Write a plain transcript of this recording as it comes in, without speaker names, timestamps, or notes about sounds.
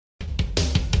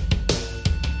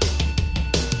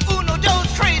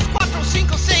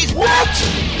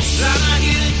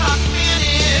talk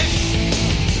finish.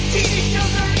 TV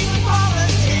shows aren't even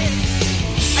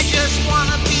politics. I just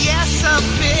wanna BS a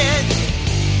bit.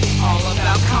 All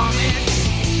about comics.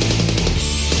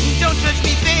 Don't judge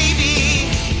me, baby.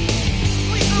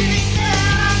 Please don't think that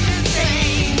I'm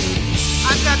insane.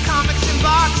 I've got comics in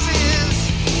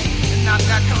boxes, and I've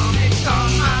got comics on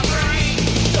my brain.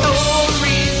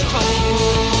 Stories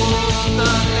told, the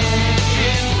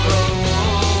legend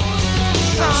grows.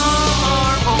 Some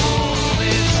are old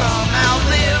and some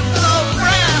outlive the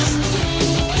rest.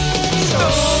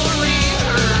 Stories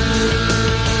heard,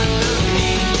 the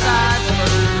things I've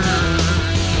heard,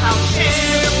 I'll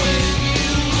share with you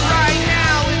right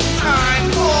now. It's time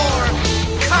for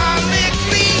Comic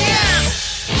BS.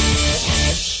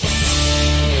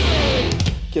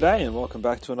 G'day and welcome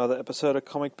back to another episode of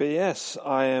Comic BS.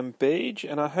 I am Beej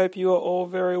and I hope you are all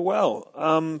very well.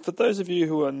 For those of you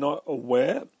who are not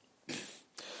aware,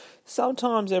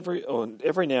 sometimes every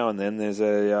now and then there's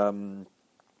a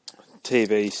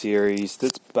TV series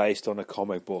that's based on a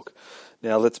comic book.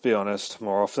 Now let's be honest,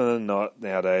 more often than not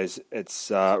nowadays it's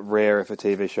rare if a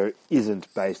TV show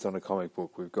isn't based on a comic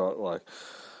book. We've got like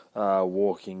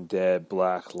Walking Dead,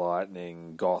 Black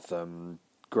Lightning, Gotham,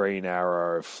 Green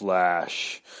Arrow,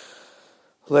 Flash,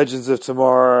 Legends of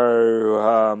Tomorrow.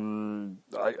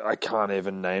 I can't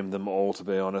even name them all, to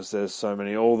be honest. There's so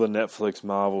many. All the Netflix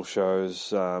Marvel shows.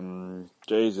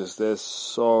 Jesus, there's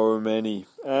so many.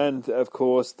 And of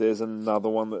course, there's another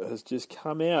one that has just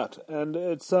come out, and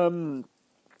it's come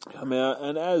out.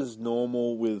 And as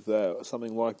normal with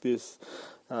something like this,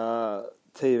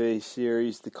 TV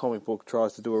series, the comic book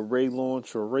tries to do a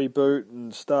relaunch or a reboot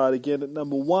and start again at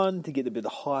number one to get a bit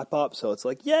of hype up. So it's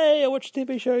like, yay, I watched a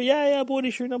TV show, yay, I bought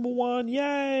issue number one,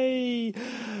 yay.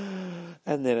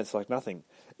 And then it's like nothing.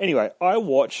 Anyway, I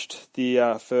watched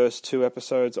the first two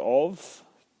episodes of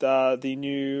the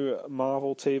new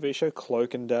Marvel TV show,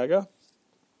 Cloak and Dagger.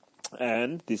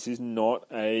 And this is not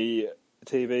a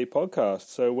TV podcast,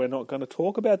 so we're not going to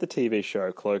talk about the TV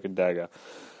show, Cloak and Dagger.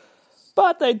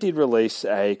 But they did release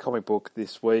a comic book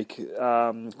this week,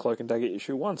 Cloak and Dagger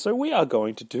issue 1. So we are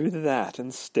going to do that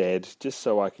instead, just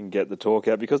so I can get the talk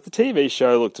out. Because the TV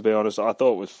show, look, to be honest, I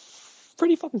thought was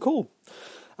pretty fucking cool.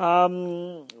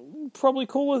 Probably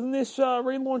cooler than this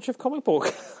relaunch of comic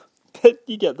book. But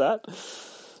you get that.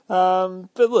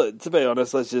 But look, to be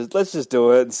honest, let's just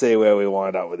do it and see where we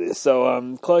wind up with this.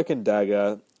 So Cloak and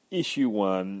Dagger, issue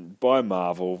 1 by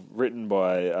Marvel, written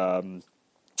by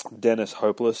Dennis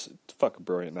Hopeless, fucking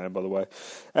brilliant name by the way,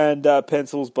 and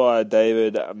pencils by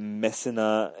David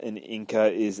Messina, and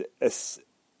inker is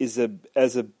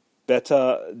Azabetta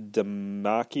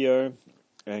DeMarchio,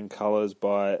 and colours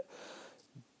by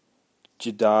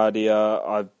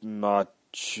Jidadia.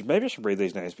 Maybe I should read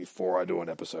these names before I do an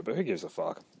episode, but who gives a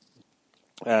fuck?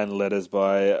 And letters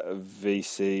by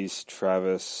VC's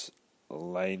Travis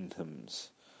Lanham.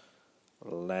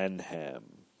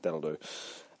 That'll do.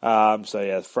 So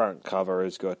yeah, the front cover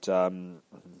has got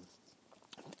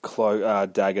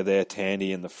Dagger there,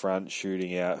 Tandy in the front,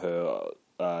 shooting out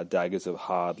her daggers of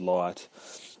hard light,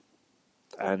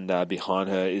 and behind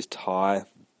her is Ty,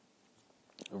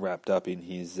 wrapped up in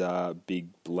his big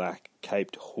black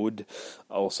caped hood,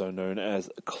 also known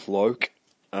as Cloak.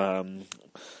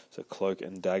 So Cloak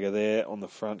and Dagger there on the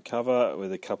front cover,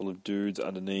 with a couple of dudes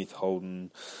underneath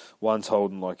one's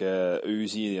holding like a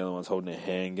Uzi, the other one's holding a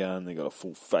handgun. They got a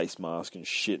full face mask and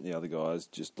shit, and the other guy's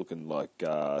just looking like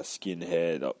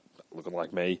skinhead, looking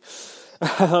like me.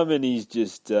 And he's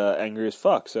just angry as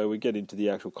fuck. So we get into the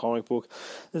actual comic book.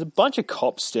 There's a bunch of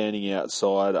cops standing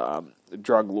outside the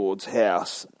drug lord's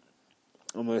house.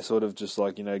 And we're sort of just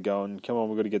like, going, come on,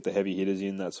 we've got to get the heavy hitters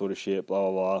in, that sort of shit, blah,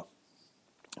 blah, blah.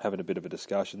 Having a bit of a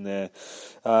discussion there.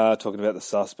 Talking about the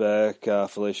suspect,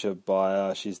 Felicia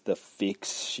Bayer. She's the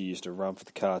Fix. She used to run for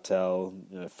the cartel,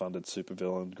 funded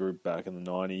supervillain group back in the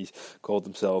 90s. Called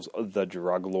themselves the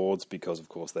Drug Lords because, of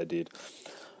course, they did.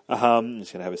 I'm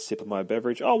just going to have a sip of my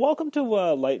beverage. Oh, welcome to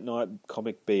late night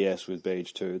comic BS with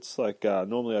Beach too. It's like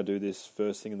normally I do this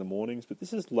first thing in the mornings, but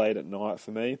this is late at night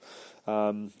for me.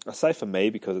 I say for me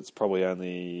because it's probably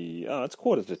only it's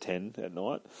 9:45 at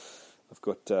night. I've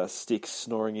got Sticks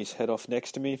snoring his head off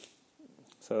next to me,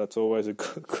 so that's always a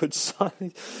good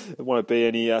sign. There won't be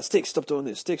any Sticks, stop doing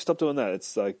this. Sticks, stop doing that.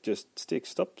 It's like just Sticks,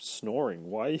 stop snoring.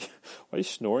 Why are you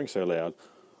snoring so loud?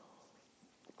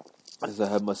 As I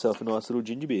have myself a nice little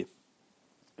ginger beer.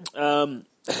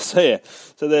 So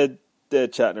they're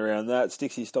chatting around that.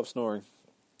 Sticksy, stop snoring.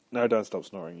 No, don't stop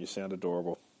snoring. You sound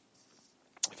adorable.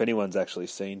 If anyone's actually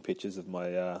seen pictures of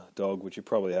my dog, which you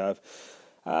probably have,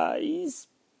 he's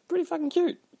pretty fucking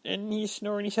cute, and he's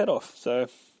snoring his head off, so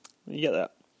you get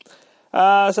that.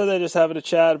 So they're just having a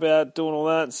chat about doing all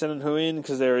that and sending her in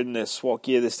because they're in their SWAT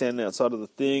gear. They're standing outside of the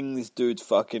thing. This dude's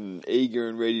fucking eager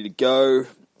and ready to go.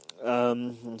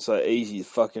 So easy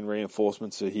fucking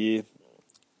reinforcements are here.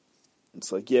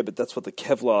 It's like, yeah, but that's what the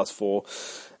Kevlar's for.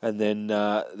 And then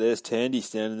there's Tandy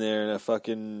standing there in a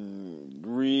fucking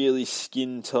really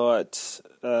skin-tight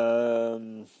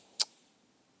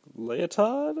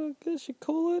leotard, I guess you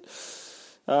call it.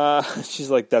 She's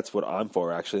like, that's what I'm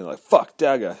for, actually. And like, fuck,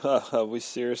 Dagger. Are we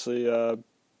seriously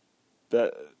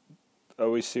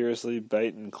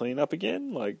bait and clean up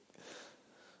again? Like,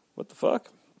 what the fuck?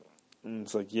 And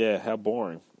it's like, yeah, how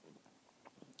boring.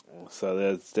 So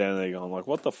they're standing there going like,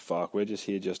 what the fuck? We're just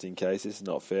here just in case. This is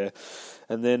not fair.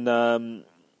 And then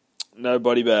no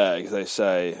body bags, they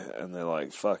say. And they're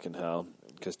like, fucking hell.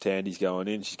 Because Tandy's going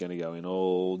in. She's going to go in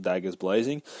all daggers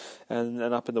blazing. And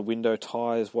up in the window,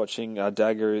 Ty is watching.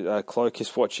 Cloak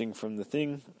is watching from the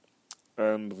thing.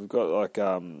 And we've got like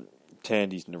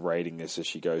Tandy's narrating this as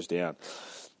she goes down.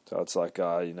 So it's like,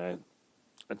 I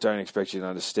don't expect you to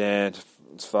understand.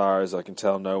 As far as I can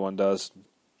tell, no one does.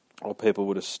 Or people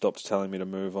would have stopped telling me to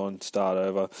move on, start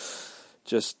over.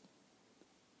 Just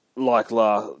like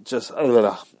I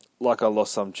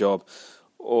lost some job,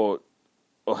 or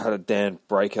had a damn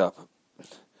breakup.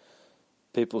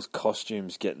 People's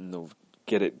costumes get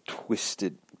it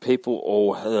twisted.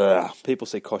 People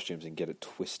say costumes and get it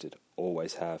twisted.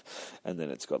 Always have. And then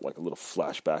it's got like a little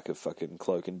flashback of fucking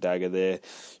Cloak and Dagger there,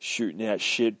 shooting out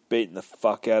shit, beating the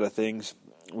fuck out of things.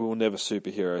 We were never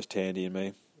superheroes, Tandy and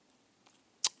me.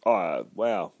 Oh,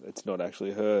 wow. It's not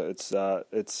actually her.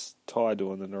 It's Ty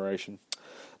doing the narration.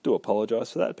 Do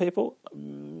apologise for that, people.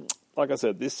 Like I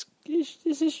said, this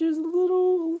issue's a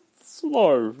little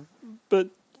slow. But,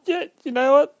 yeah, you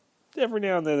know what? Every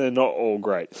now and then they're not all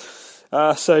great.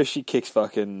 So she kicks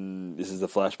fucking... This is the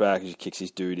flashback. She kicks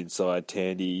his dude inside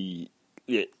Tandy.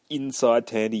 Yeah, inside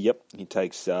Tandy, yep. He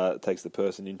takes the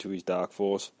person into his dark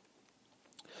force.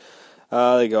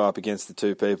 They go up against the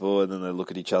two people, and then they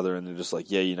look at each other, and they're just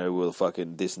like, yeah, we'll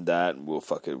fucking this and that, and we'll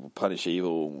punish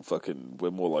evil,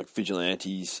 we're more like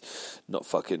vigilantes, not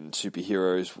fucking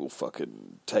superheroes, we'll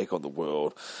fucking take on the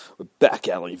world, we're back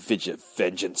alley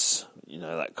vengeance,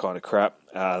 that kind of crap.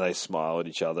 They smile at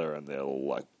each other, and they're all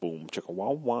like, boom, chicka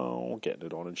wow wow, getting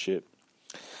it on and shit.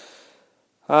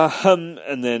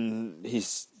 And then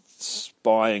he's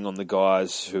spying on the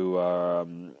guys who are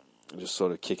just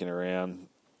sort of kicking around,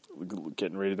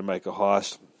 getting ready to make a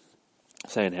heist,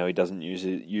 saying how he doesn't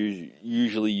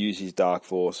usually use his dark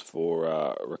force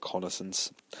for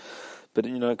reconnaissance, but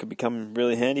it could become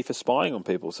really handy for spying on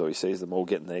people. So he sees them all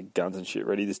getting their guns and shit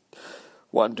ready. This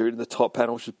one dude in the top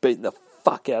panel is just beating the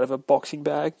fuck out of a boxing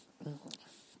bag.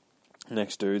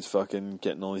 Next dude's fucking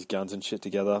getting all his guns and shit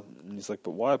together, and he's like,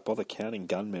 but why bother counting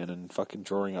gunmen and fucking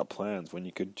drawing up plans when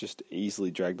you could just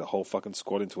easily drag the whole fucking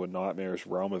squad into a nightmarish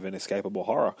realm of inescapable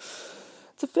horror?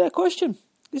 It's a fair question.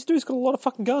 This dude's got a lot of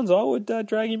fucking guns. I would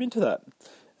drag him into that.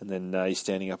 And then he's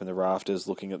standing up in the rafters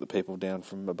looking at the people down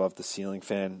from above the ceiling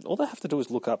fan. All they have to do is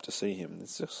look up to see him.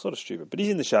 It's just sort of stupid. But he's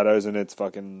in the shadows, and it's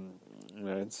fucking...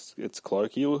 it's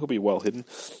Cloak. He'll be well hidden.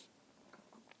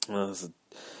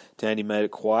 Tandy made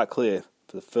it quite clear.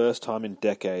 For the first time in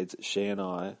decades, she and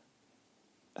I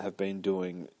have been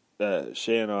doing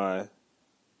this.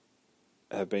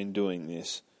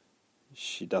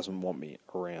 She doesn't want me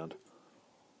around.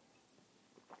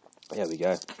 There we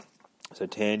go. So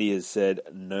Tandy has said,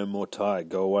 no more Ty,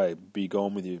 go away, be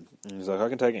gone with you. And he's like, I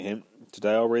can take a hint.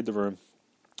 Today I'll read the room,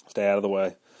 stay out of the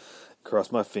way,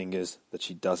 cross my fingers that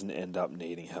she doesn't end up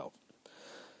needing help.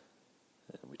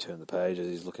 And we turn the page as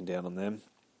he's looking down on them.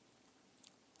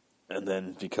 And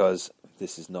then, because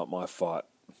this is not my fight,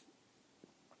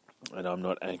 and I'm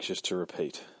not anxious to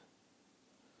repeat.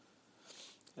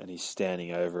 And he's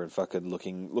standing over and fucking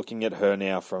looking at her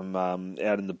now from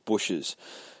out in the bushes.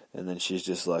 And then she's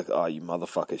just like, oh, you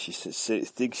motherfucker. She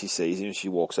thinks she sees him, and she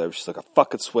walks over. She's like, I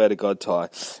fucking swear to God, Ty,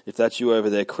 if that's you over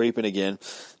there creeping again.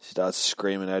 She starts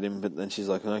screaming at him, but then she's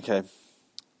like, okay,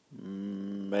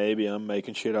 maybe I'm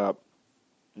making shit up.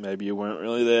 Maybe you weren't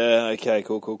really there. Okay,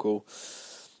 cool.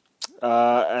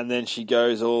 And then she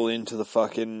goes all into the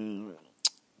fucking...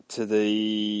 to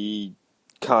the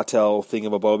cartel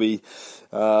thingamabobby.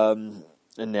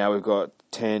 And now we've got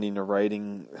Tandy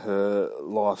narrating her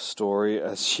life story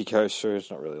as she goes through. It's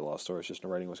not really a life story, it's just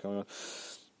narrating what's going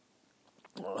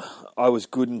on. I was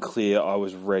good and clear, I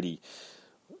was ready.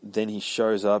 Then he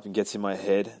shows up and gets in my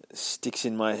head, sticks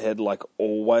in my head like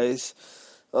always.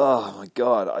 Oh my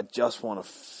God, I just want to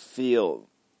feel...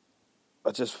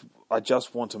 I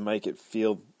just want to make it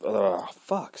feel... Oh,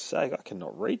 fuck's sake, I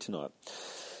cannot read tonight.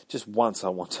 Just once I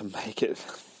want to make it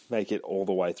make it all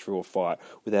the way through a fight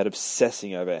without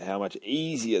obsessing over how much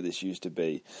easier this used to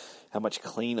be, how much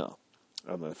cleaner.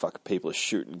 And then fucking people are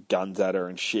shooting guns at her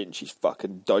and shit, and she's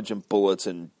fucking dodging bullets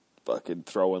and fucking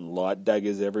throwing light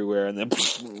daggers everywhere, and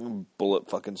then bullet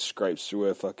fucking scrapes through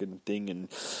her fucking thing and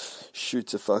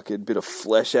shoots a fucking bit of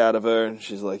flesh out of her, and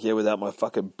she's like, yeah, without my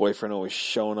fucking boyfriend always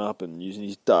showing up and using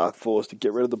his dark force to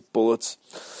get rid of the bullets.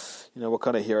 You know, what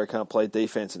kind of hero can't play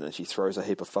defense? And then she throws a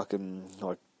heap of fucking,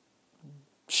 like,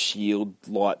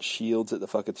 light shields at the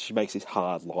fucking... She makes this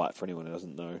hard light, for anyone who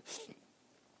doesn't know.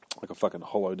 Like a fucking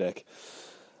holodeck.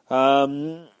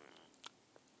 And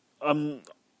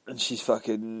she's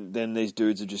fucking... Then these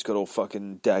dudes have just got all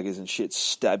fucking daggers and shit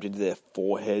stabbed into their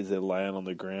foreheads. They're laying on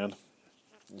the ground.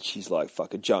 And she's like,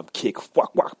 fucking jump, kick,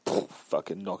 whack, whack, poof,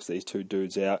 fucking knocks these two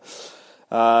dudes out.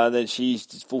 Then she's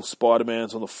full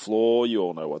Spider-Man's on the floor. You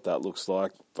all know what that looks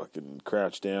like. Fucking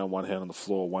crouched down, one hand on the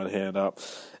floor, one hand up.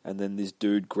 And then this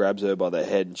dude grabs her by the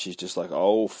head and she's just like,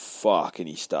 oh, fuck. And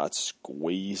he starts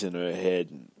squeezing her head.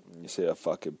 And you see her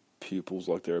fucking pupils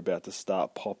like they're about to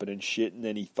start popping and shit. And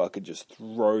then he fucking just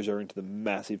throws her into the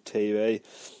massive TV.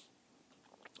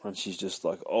 And she's just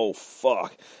like, oh,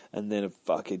 fuck. And then a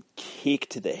fucking kick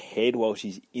to the head while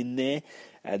she's in there.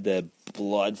 And the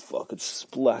blood fucking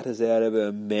splatters out of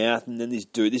her mouth. And then this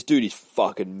dude is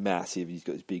fucking massive. He's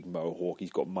got this big mohawk.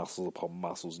 He's got muscles upon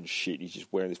muscles and shit. He's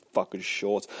just wearing his fucking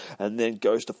shorts. And then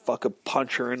goes to fucking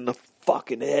punch her in the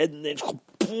fucking head. And then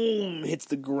boom, hits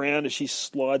the ground as she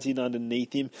slides in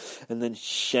underneath him. And then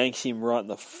shanks him right in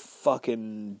the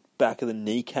fucking back of the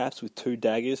kneecaps with two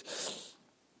daggers.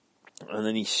 And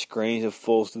then he screams and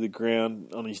falls to the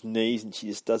ground on his knees, and she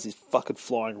just does this fucking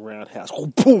flying roundhouse.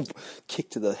 Boom!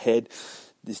 Kick to the head.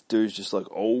 This dude's just like,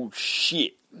 oh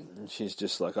shit. And she's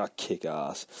just like, I kick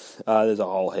ass. There's a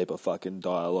whole heap of fucking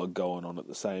dialogue going on at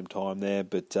the same time there,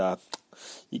 but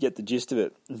you get the gist of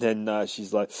it. And then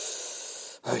she's like,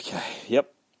 okay,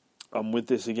 yep, I'm with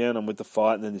this again. I'm with the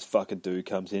fight. And then this fucking dude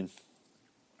comes in,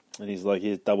 and he's like,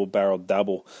 here's double barrel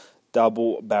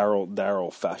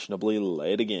Daryl, fashionably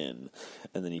late again.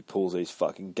 And then he pulls these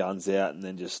fucking guns out and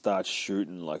then just starts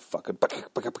shooting like fucking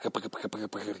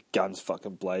guns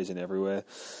fucking blazing everywhere.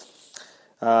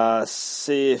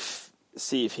 See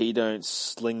if he don't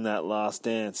sling that last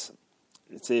dance.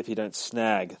 See if he don't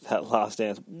snag that last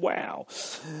dance. Wow.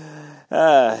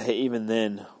 Even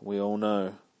then, we all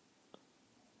know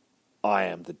I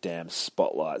am the damn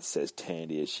spotlight, says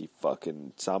Tandy as she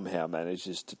fucking somehow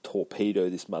manages to torpedo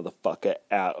this motherfucker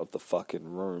out of the fucking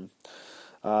room.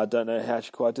 Don't know how she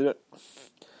quite did it.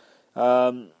 I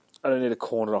don't need a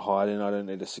corner to hide in. I don't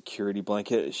need a security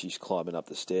blanket. She's climbing up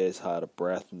the stairs, hard of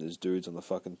breath, and there's dudes on the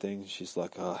fucking thing. She's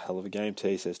like, oh, hell of a game,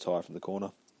 T, says Ty from the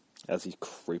corner, as he's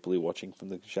creepily watching from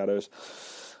the shadows.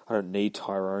 I don't need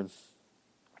Tyrone.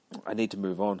 I need to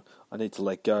move on. I need to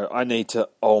let go. I need to...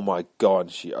 Oh my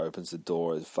God. She opens the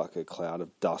door. A fucking cloud of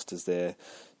dust is there.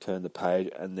 Turn the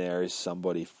page and there is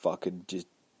somebody fucking just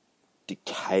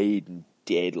decayed and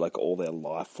dead, like all their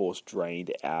life force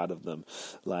drained out of them,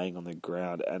 laying on the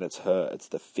ground. And it's her. It's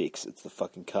the Fix. It's the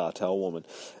fucking cartel woman.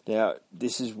 Now,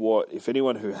 this is what... If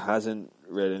anyone who hasn't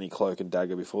read any Cloak and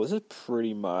Dagger before, this is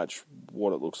pretty much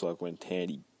what it looks like when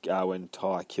when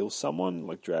Ty kills someone,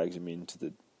 like drags him into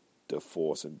the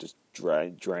force and just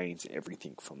drains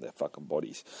everything from their fucking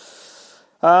bodies.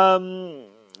 But I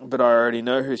already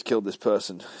know who's killed this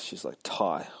person. She's like,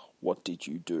 Ty, what did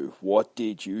you do? What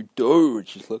did you do? And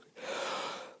she's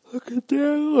looking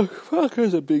down. Look, fuck,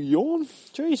 there's a big yawn.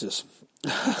 Jesus.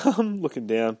 I'm looking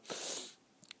down.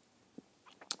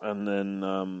 And then,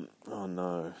 oh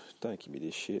no, don't give me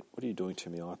this shit. What are you doing to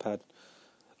me, iPad?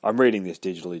 I'm reading this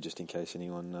digitally just in case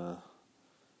anyone...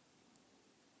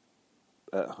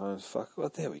 at home, fuck. Well,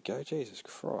 there we go. Jesus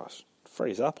Christ.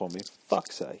 Freeze up on me.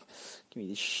 Fuck's sake. Give me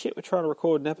this shit. We're trying to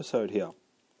record an episode here.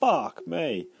 Fuck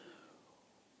me.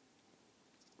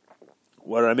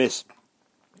 What did I miss?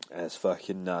 As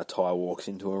fucking Ty walks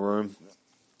into a room.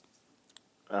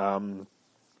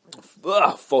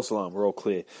 False alarm. We're all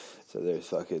clear. So there's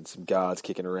fucking some guards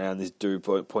kicking around. This dude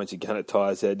points a gun at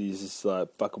Ty's head. He's just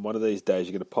like, fucking one of these days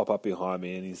you're going to pop up behind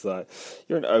me. And he's like,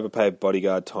 you're an overpaid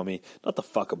bodyguard, Tommy. Not the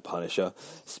fucking Punisher.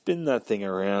 Spin that thing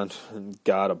around and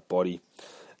guard a body.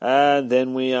 And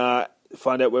then we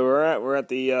find out where we're at. We're at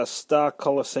the Star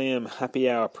Coliseum happy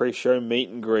hour pre-show meet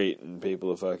and greet. And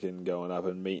people are fucking going up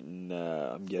and meeting,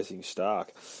 I'm guessing,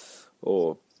 Stark.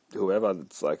 Or... whoever.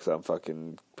 It's like some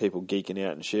fucking people geeking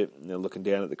out and shit, and they're looking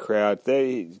down at the crowd.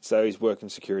 So he's working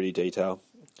security detail.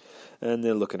 And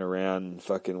they're looking around,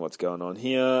 fucking what's going on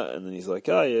here. And then he's like,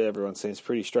 oh yeah, everyone seems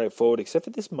pretty straightforward, except for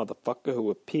this motherfucker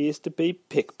who appears to be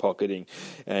pickpocketing.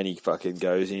 And he fucking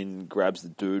goes in, grabs the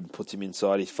dude, puts him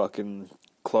inside his fucking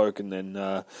cloak, and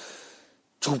then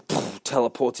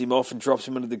teleports him off and drops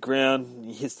him onto the ground.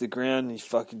 He hits the ground, and he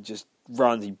fucking just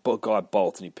runs. Guy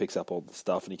bolts, and he picks up all the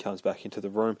stuff, and he comes back into the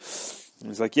room. And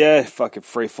he's like, yeah, fucking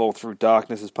free fall through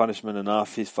darkness is punishment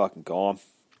enough. He's fucking gone.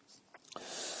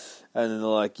 And then they're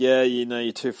like, yeah, you know,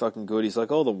 you're too fucking good. He's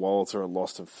like, all the wallets are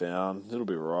lost and found. It'll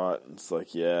be right. And it's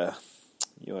like, yeah,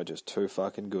 you are just too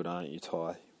fucking good, aren't you,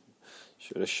 Ty?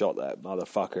 Should have shot that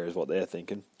motherfucker is what they're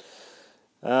thinking.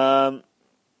 So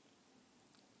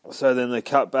then they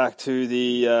cut back to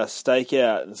the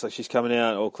stakeout. And it's like, she's coming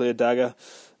out, all clear, Dagger.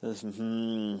 And it's,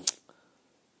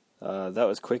 that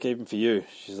was quick even for you.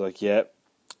 She's like, yeah,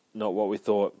 not what we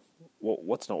thought.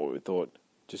 What's not what we thought?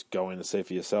 Just go in and see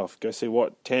for yourself. Go see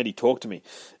what? Tandy, talk to me.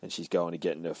 And she's going to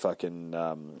get in a fucking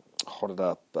hotted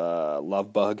up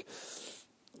love bug.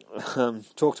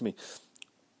 Talk to me.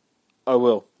 I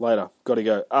will. Later. Got to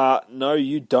go. No,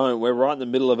 you don't. We're right in the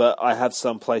middle of it. I have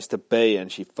some place to be. And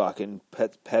she fucking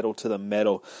pedal to the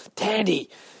metal. Tandy,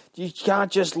 you can't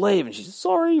just leave. And she's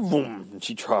sorry. Vroom. And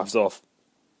she drives off.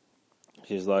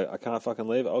 She's like, I can't fucking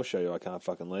leave. I'll show you I can't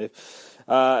fucking leave.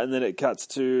 And then it cuts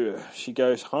to, she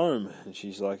goes home. And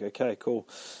she's like, okay, cool.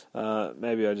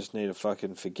 Maybe I just need to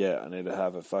fucking forget. I need to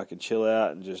have a fucking chill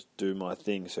out and just do my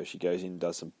thing. So she goes in and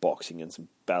does some boxing and some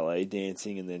ballet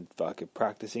dancing and then fucking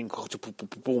practicing.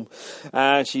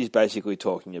 And she's basically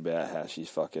talking about how she's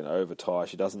fucking overtired.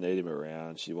 She doesn't need him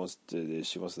around. She wants to do this.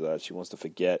 She wants to do that. She wants to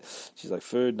forget. She's like,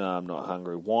 food? No, I'm not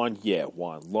hungry. Wine? Yeah,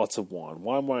 wine. Lots of wine.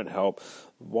 Wine won't help.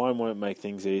 Wine won't make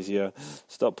things easier.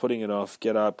 Stop putting it off.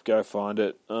 Get up. Go find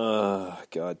it.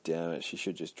 God damn it. She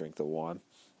should just drink the wine.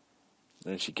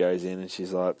 Then she goes in and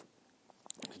she's like,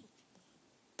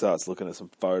 starts looking at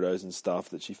some photos and stuff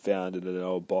that she found in an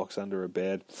old box under her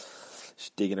bed.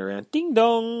 She's digging around. Ding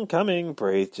dong, coming.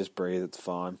 Breathe, just breathe. It's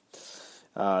fine.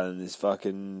 And this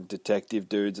fucking detective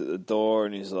dude's at the door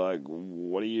and he's like,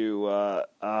 what are you,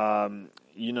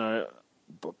 you know,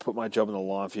 put my job on the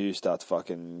line for you. Starts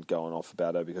fucking going off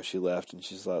about her because she left. And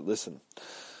she's like, listen,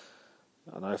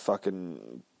 I know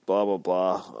fucking blah, blah,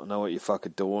 blah. I know what you're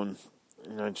fucking doing.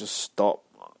 You know, just stop.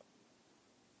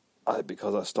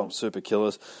 Because I stopped super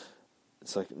killers.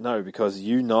 It's like, no, because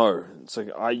you know. It's like,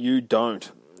 you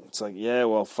don't. It's like, yeah,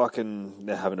 well, fucking,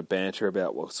 they're having a banter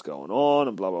about what's going on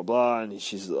and blah, blah, blah. And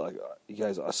she's like, he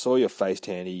goes, I saw your face,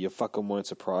 Tandy. You fucking weren't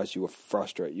surprised. You were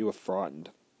frustrated. You were frightened.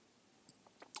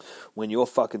 When you're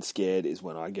fucking scared is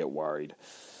when I get worried.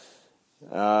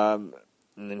 And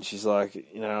then she's like,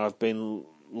 you know, I've been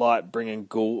light brightening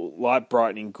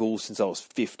ghouls since I was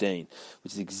 15,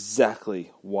 which is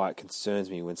exactly why it concerns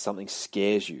me when something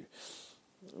scares you.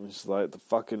 It's like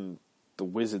the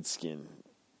wizard skin,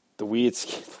 the weird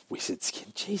skin, the wizard skin.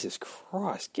 Jesus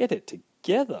Christ, get it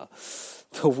together.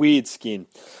 The weird skin,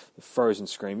 the frozen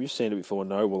scream. You've seen it before.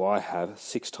 No, well, I have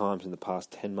 6 times in the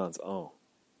past 10 months. Oh,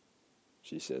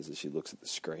 she says as she looks at the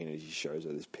screen and she shows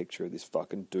her this picture of this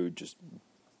fucking dude just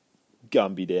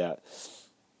gumbied out.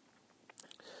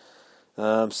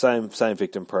 Same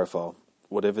victim profile.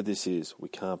 Whatever this is, we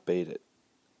can't beat it.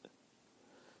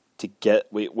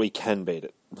 We can beat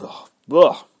it. Ugh.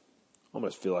 I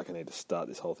almost feel like I need to start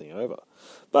this whole thing over,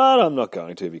 but I'm not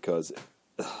going to because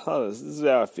this is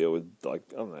how I feel with, like,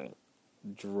 I don't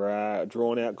know,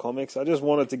 drawn out comics. I just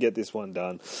wanted to get this one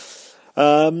done.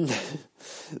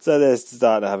 So they're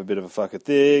starting to have a bit of a fucking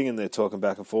thing, and they're talking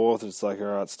back and forth. It's like, all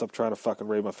right, stop trying to fucking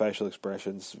read my facial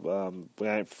expressions. We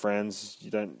ain't friends.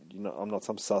 I'm not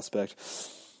some suspect,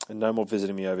 and no more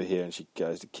visiting me over here. And she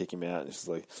goes to kick him out, and she's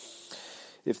like,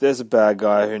 if there's a bad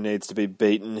guy who needs to be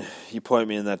beaten, you point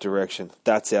me in that direction.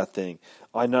 That's our thing.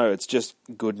 I know, it's just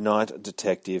good night,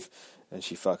 detective. And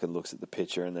she fucking looks at the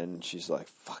picture, and then she's like,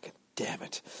 fucking damn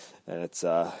it. And it's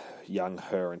young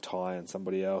her and Ty and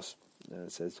somebody else. And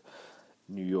it says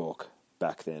New York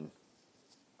back then.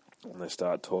 And they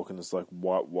start talking. It's like,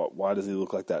 why does he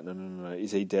look like that? No.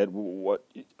 Is he dead? What?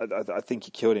 I think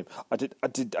you killed him. I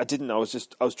didn't. I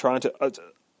was trying to.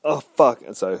 Oh fuck!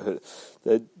 And so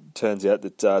it turns out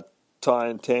that Ty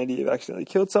and Tandy have accidentally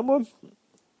killed someone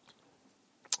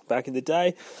back in the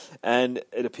day, and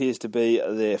it appears to be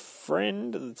their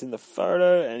friend that's in the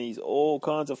photo, and he's all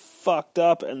kinds of fucked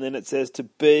up. And then it says to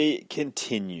be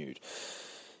continued.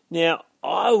 Now,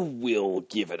 I will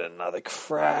give it another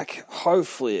crack.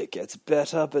 Hopefully it gets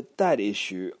better, but that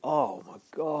issue, oh my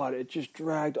God, it just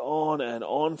dragged on and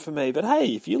on for me. But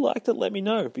hey, if you liked it, let me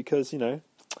know, because, you know,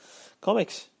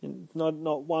 comics, not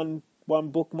one one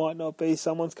book might not be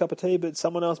someone's cup of tea, but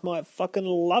someone else might fucking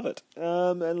love it.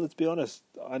 And let's be honest,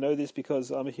 I know this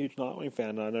because I'm a huge Nightwing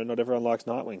fan, and I know not everyone likes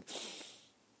Nightwing.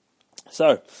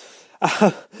 So,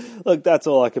 look, that's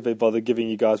all I could be bothered giving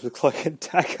you guys with Cloak and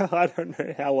Dagger. I don't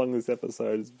know how long this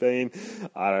episode has been.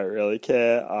 I don't really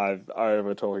care. I'm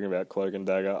over talking about Cloak and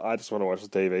Dagger. I just want to watch the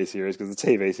TV series because the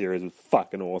TV series was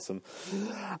fucking awesome.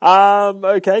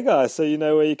 Okay, guys, so you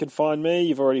know where you can find me.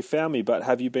 You've already found me, but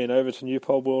have you been over to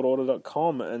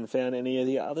newpolworldorder.com and found any of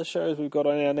the other shows we've got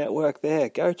on our network there?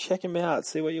 Go check them out.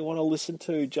 See what you want to listen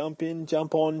to. Jump in,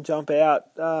 jump on, jump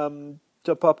out.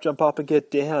 Jump up and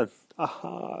get down.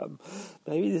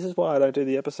 Maybe this is why I don't do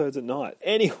the episodes at night.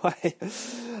 Anyway,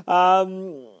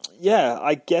 yeah,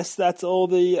 I guess that's all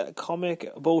the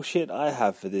comic bullshit I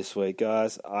have for this week,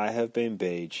 guys. I have been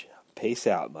Beej. Peace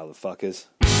out, motherfuckers.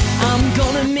 I'm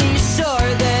gonna make sure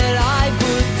that I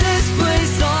put this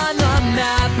place on the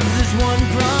map. If there's one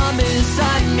promise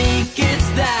I make, it's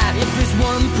that. If there's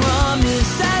one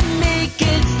promise I make,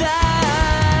 it's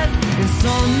that. And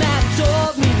some that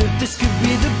told me that this could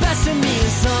be the best of me,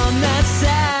 and some that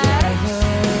said,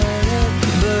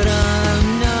 but I'm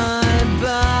not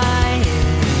buying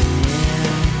it.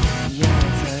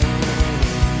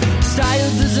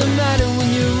 Style doesn't matter when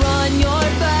you're on your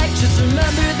back. Just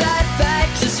remember that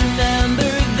fact. Just remember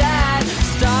that.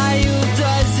 Style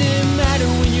doesn't matter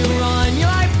when you're on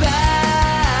your back.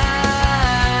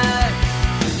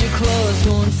 Your clothes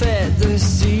won't fit the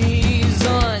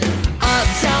season.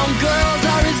 Uptown girls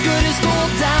are as good as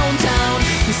gold downtown.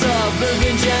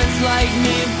 Suburban gents like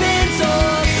me been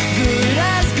told good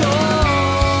as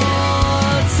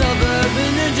gold.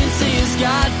 Suburban urgency has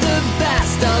got the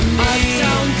best of me.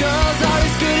 Uptown girls are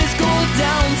as good as gold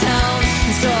downtown.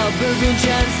 Suburban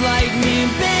gents like me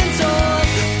been told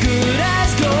good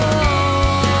as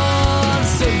gold.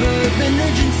 Suburban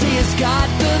urgency has got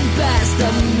the best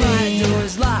of me. My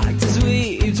door's locked as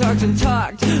we talked and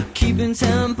talked, keeping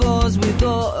tempos with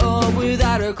or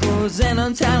without her clothes. And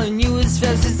I'm telling you as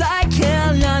fast as I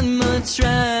can, I'm a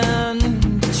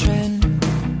trend.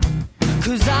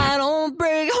 Cause I don't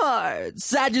break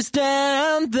hearts, I just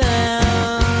stand them.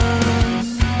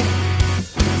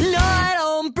 No, I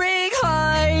don't break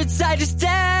hearts, I just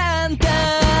stand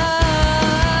them.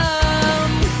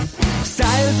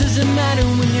 Style doesn't matter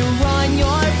when you're on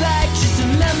your back. Just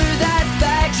remember that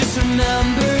fact, just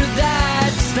remember that.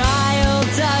 Style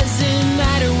doesn't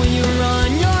matter when you're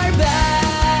on your back.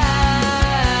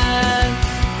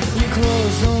 Your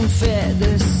clothes don't fit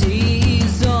the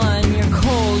season. You're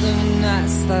cold and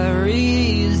that's the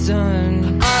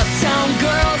reason. Uptown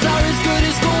girls are as good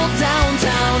as gold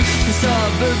downtown.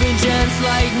 Suburban gents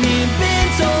like me been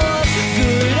told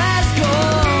good as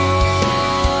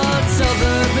gold.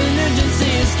 Suburban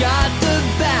urgency has got the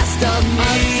best of me.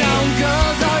 Uptown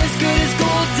girls are as good as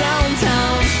gold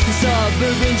downtown.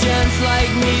 Suburban gents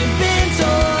like me been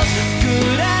told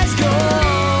good as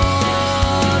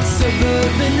gold.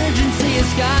 Suburban urgency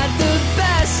has got the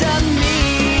best of me.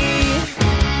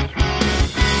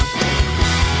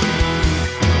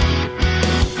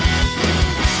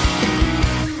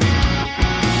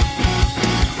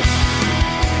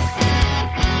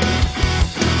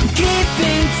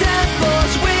 Keeping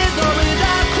tempos with or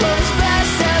without clothes, fast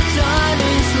step time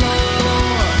and slow.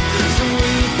 So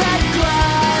with that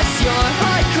glass, your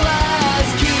high class,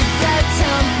 keep that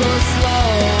tempo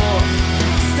slow.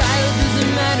 Style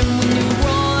doesn't matter when you're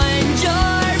on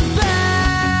your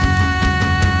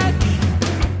back.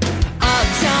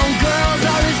 Uptown girls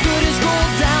are as good as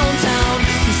gold downtown.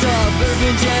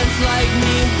 Suburban gents like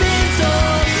me been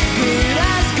told good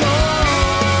as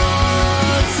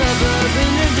gold.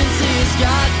 Suburban urgency has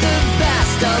got the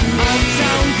best of me.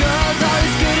 Uptown girls are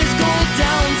as good as gold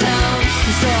downtown.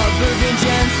 Suburban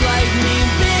gents like me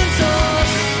been told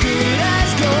good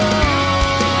as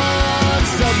gold.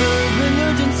 Suburban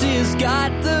urgency has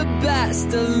got the best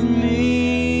of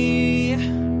me.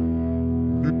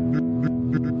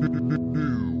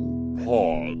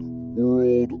 Pod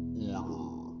World